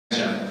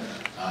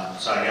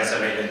So I guess I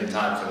made it in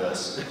time for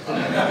this.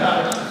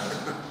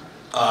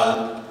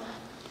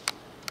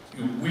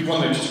 We've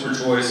won the Consumer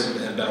Choice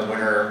and been a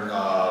winner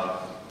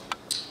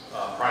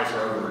probably for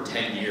over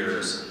 10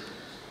 years.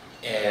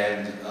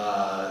 And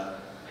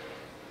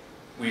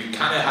we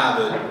kind of have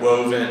it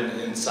woven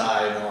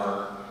inside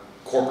our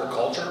corporate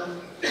culture.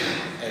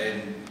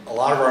 And a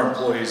lot of our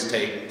employees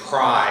take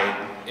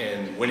pride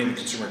in winning the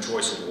Consumer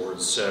Choice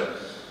Awards. So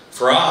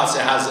for us,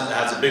 it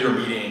has a bigger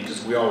meaning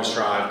because we always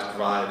strive to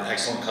provide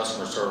excellent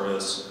customer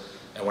service.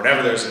 And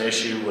whenever there's an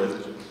issue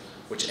with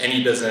which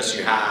any business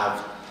you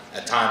have,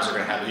 at times they're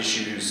going to have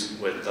issues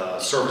with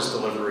service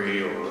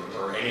delivery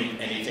or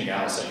anything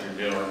else that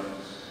you're doing.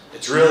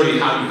 It's really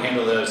how you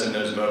handle those in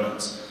those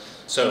moments.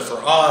 So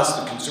for us,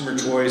 the Consumer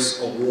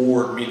Choice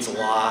Award means a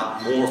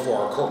lot more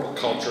for our corporate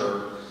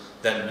culture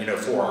than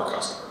for our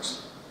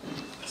customers.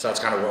 So that's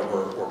kind of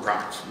what we're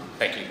proud of.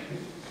 Thank you.